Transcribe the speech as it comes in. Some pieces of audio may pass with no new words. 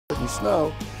We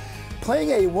Snow,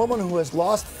 playing a woman who has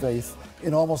lost faith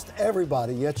in almost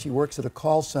everybody, yet she works at a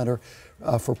call center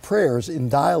for prayers in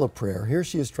dial-a-prayer. Here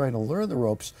she is trying to learn the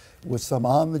ropes with some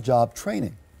on-the-job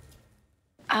training.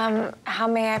 How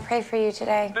may I pray for you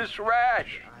today? This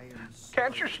rash.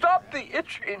 Can't you stop the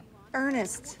itching?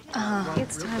 Ernest,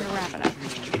 it's time to wrap it up.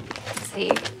 Let's see,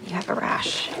 you have a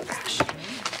rash.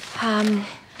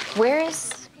 Where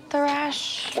is the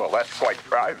rash? Well, that's quite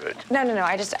private. No.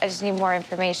 I just need more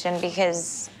information,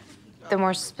 because the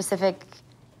more specific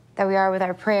that we are with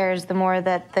our prayers, the more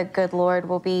that the good Lord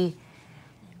will be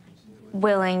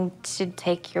willing to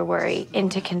take your worry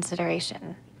into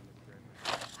consideration.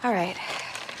 All right.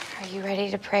 Are you ready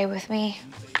to pray with me?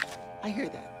 I hear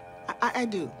that. I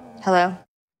do. Hello?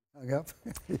 Hung up?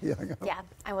 He hung up. Yeah,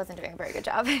 I wasn't doing a very good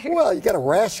job. Well, you got a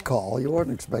rash call. You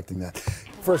weren't expecting that.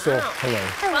 First of all, hello.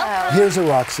 Hello. Here's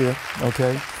Aroxia,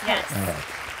 okay? Yes. All right.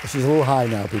 She's a little high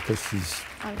now because she's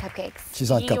On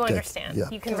cupcakes. on You cupcakes. understand. Yeah.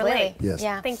 You can Really? relate. Yes.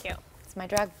 Yeah. Thank you. It's my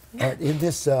drug. All right, in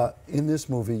this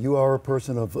movie, you are a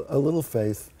person of a little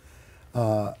faith,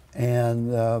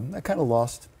 and kind of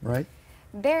lost, right?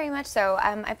 Very much so.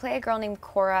 I play a girl named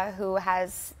Cora who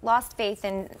has lost faith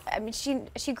in, I mean,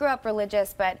 she grew up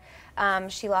religious, but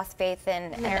she lost faith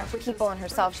in people and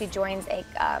herself. She joins a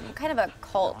kind of a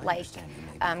cult-like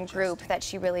group that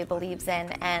she really believes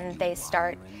in, and they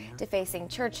start defacing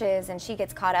churches, and she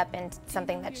gets caught up in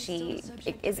something that she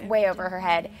is way over her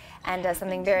head and does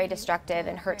something very destructive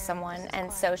and hurts someone,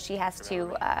 and so she has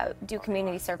to do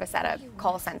community service at a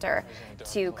call center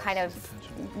to kind of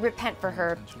repent for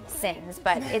her sins.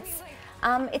 But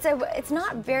it's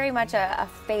not very much a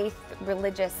faith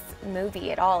religious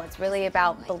movie at all. It's really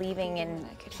about believing in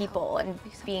people and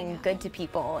being good to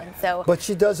people, and so. But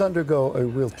she does undergo a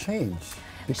real change.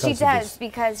 She does,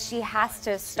 because she has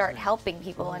to start helping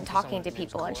people and talking to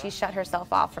people, and she shut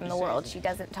herself off from the world. She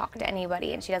doesn't talk to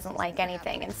anybody, and she doesn't like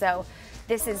anything, and so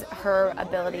this is her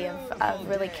ability of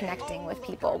really connecting with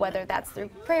people, whether that's through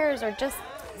prayers or just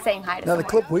saying hi to Now, someone. the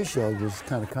clip we showed was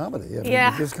kind of comedy. I mean,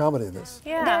 Yeah. there's comedy in this.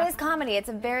 Yeah. There is comedy. It's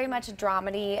a very much a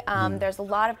dramedy. There's a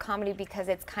lot of comedy because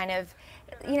it's kind of,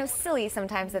 silly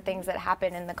sometimes, the things that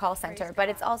happen in the call center, but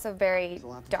it's also very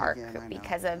dark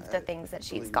because of the things that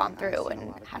she's gone through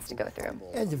and has to go through.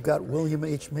 And you've got William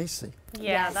H. Macy. Yeah,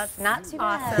 Yes, that's not too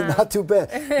bad. awesome. Not too bad.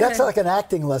 That's like an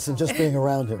acting lesson, just being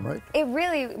around him, right? It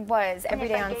really was. Every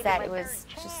day on set, it was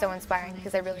just so inspiring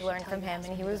because I really learned from him,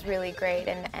 and he was really great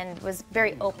and was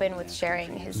very open with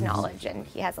sharing his knowledge, and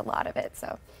he has a lot of it.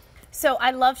 So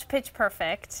I loved Pitch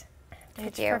Perfect.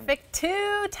 Thank Pitch you. Perfect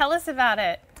 2. Tell us about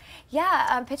it.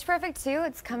 Yeah, Pitch Perfect 2,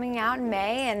 it's coming out in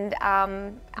May, and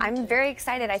I'm very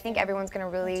excited. I think everyone's going to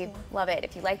really love it.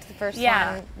 If you liked the first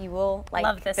one, you will like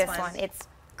Love this one. one. It's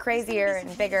crazier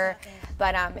and bigger,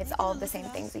 but it's all the same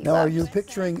things that you Now, love. are you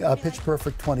picturing Pitch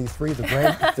Perfect 23,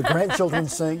 the grandchildren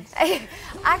sing?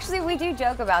 Actually, we do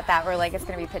joke about that. We're like, it's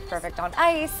going to be Pitch Perfect on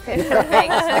ice, Pitch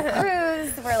Perfect on a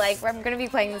cruise. We're like, I'm going to be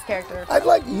playing this character.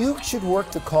 You should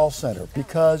work the call center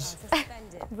because,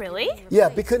 Really? yeah,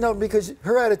 because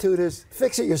her attitude is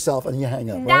fix it yourself and you hang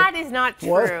up, right? That is not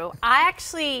What? true. I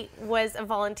actually was a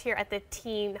volunteer at the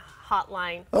teen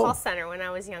hotline call center when I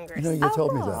was younger. You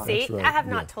told me that. See, That's right. I have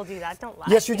Yeah. not told you that. Don't lie.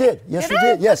 Yes, you did. Yes, Did you I?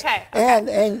 did. Yes.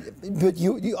 Okay. But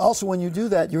you also, when you do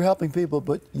that, you're helping people,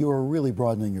 but you are really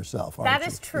broadening yourself, aren't you? That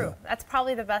is true. Yeah. That's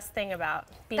probably the best thing about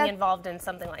being That- involved in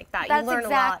something like that. You That's learn a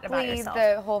lot about exactly yourself.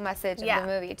 the whole message Yeah. of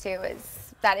the movie, too, is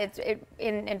that it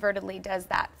inadvertently does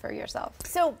that for yourself.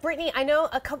 So, Brittany, I know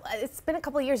it's been a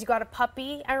couple of years. You got a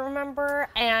puppy, I remember,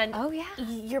 and Oh, yeah.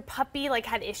 your puppy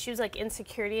had issues, like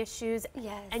insecurity issues.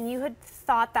 Yes. And you had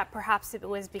thought that perhaps it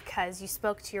was because you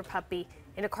spoke to your puppy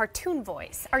in a cartoon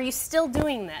voice. Are you still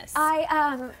doing this?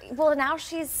 Well, now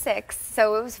she's 6,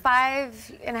 so it was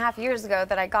 5.5 years ago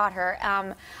that I got her.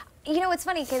 It's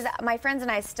funny because my friends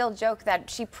and I still joke that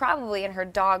she probably in her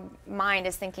dog mind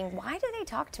is thinking, why do they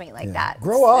talk to me like that?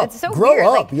 Grow up. It's so Grow weird.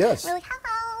 up, Like, yes. we're like,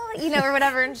 hello, or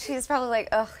whatever, and she's probably like,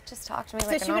 ugh, just talk to me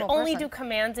like so a she would normal only person. do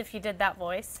commands if you did that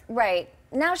voice? Right.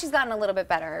 Now she's gotten a little bit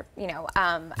better, as Do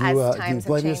times you have blame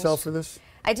changed. yourself for this?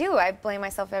 I do. I blame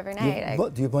myself every night.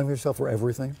 Do you blame yourself for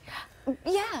everything?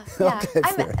 Yeah. Okay,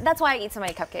 I'm, fair. that's why I eat so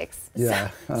many cupcakes.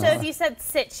 Yeah. So if you said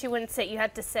sit, she wouldn't sit. You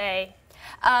had to say...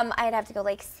 I'd have to go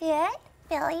like, sit,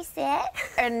 Billy, sit.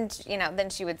 And, then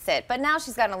she would sit. But now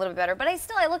she's gotten a little bit better. But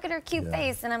I look at her cute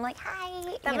face and I'm like,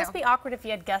 hi. That must be awkward if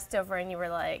you had guests over and you were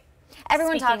like...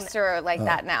 Everyone speaking- talks to her like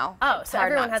that now. Oh, It's so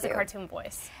hard everyone not has a to. cartoon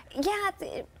voice. Yeah,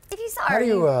 if you saw How her, do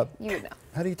you would know.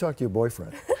 How do you talk to your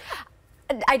boyfriend?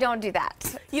 I don't do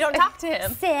that. You don't talk to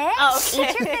him. Sit, Oh, okay.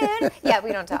 eat your food. Yeah,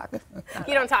 we don't talk.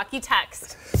 You don't talk. You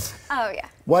text. Oh, yeah.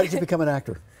 Why did you become an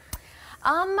actor?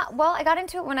 Well, I got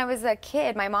into it when I was a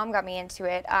kid. My mom got me into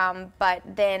it, but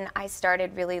then I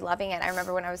started really loving it. I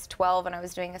remember when I was 12 and I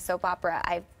was doing a soap opera,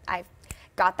 I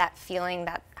got that feeling,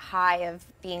 that high of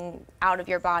being out of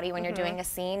your body when you're doing a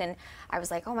scene, and I was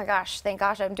like, oh my gosh, thank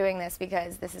gosh I'm doing this,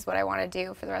 because this is what I want to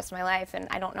do for the rest of my life, and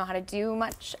I don't know how to do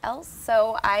much else,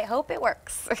 so I hope it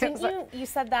works. You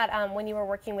said that when you were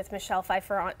working with Michelle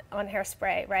Pfeiffer on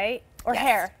Hairspray, right? Or Yes.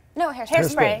 Hair? No,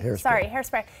 Hairspray. Hairspray. Sorry,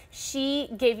 Hairspray. She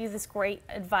gave you this great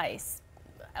advice.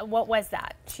 What was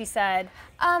that? She said,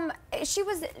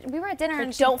 we were at dinner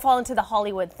and don't fall into the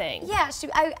Hollywood thing. Yeah,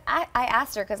 I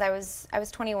asked her, because I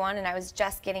was 21 and I was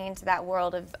just getting into that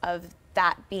world of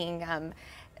that being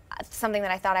something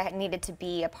that I thought I needed to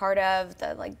be a part of,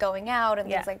 the like going out and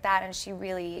things like that, and she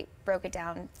really broke it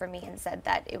down for me and said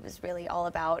that it was really all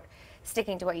about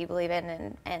sticking to what you believe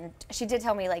in, and she did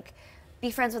tell me, like,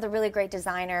 be friends with a really great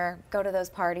designer, go to those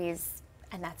parties,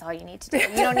 and that's all you need to do.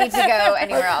 You don't need to go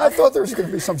anywhere else. I thought there was going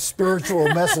to be some spiritual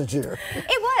message here.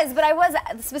 It was, but I was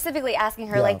specifically asking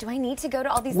her, like, do I need to go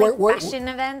to all these like fashion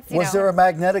events? You Was know? there a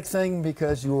magnetic thing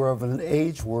because you were of an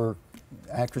age where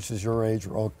actresses your age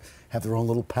are all have their own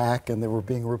little pack and they were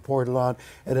being reported on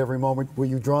at every moment? Were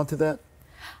you drawn to that?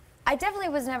 I definitely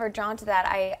was never drawn to that.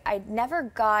 I never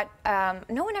got,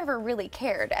 no one ever really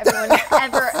cared. Everyone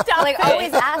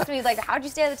always asked me, like, how'd you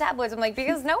stay out of the tabloids? I'm like,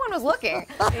 because no one was looking.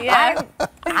 Yeah.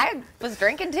 I was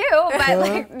drinking too, but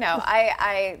like, no,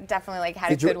 I definitely like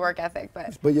had a good work ethic.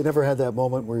 But you never had that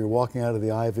moment where you're walking out of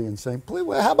the Ivy and saying, please,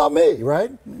 well, how about me,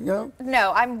 right? You know?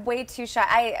 No, I'm way too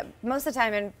shy. Most of the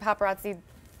time in paparazzi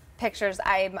pictures,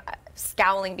 I'm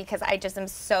scowling because I just am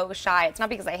so shy. It's not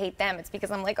because I hate them, it's because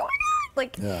I'm like, oh my God,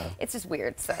 like, it's just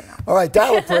weird, so no. All right,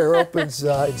 Dial of Prayer opens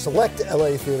in select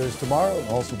LA theaters tomorrow.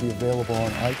 It'll also be available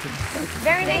on iTunes.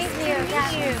 Very nice to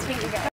meet you.